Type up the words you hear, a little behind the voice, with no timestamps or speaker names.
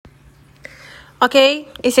Ok,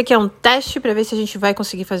 esse aqui é um teste para ver se a gente vai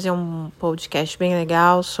conseguir fazer um podcast bem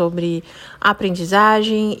legal sobre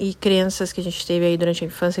aprendizagem e crenças que a gente teve aí durante a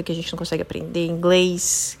infância, que a gente não consegue aprender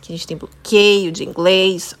inglês, que a gente tem bloqueio de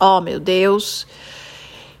inglês, oh meu Deus.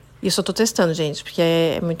 E eu só tô testando, gente, porque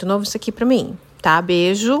é muito novo isso aqui pra mim, tá?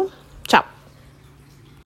 Beijo.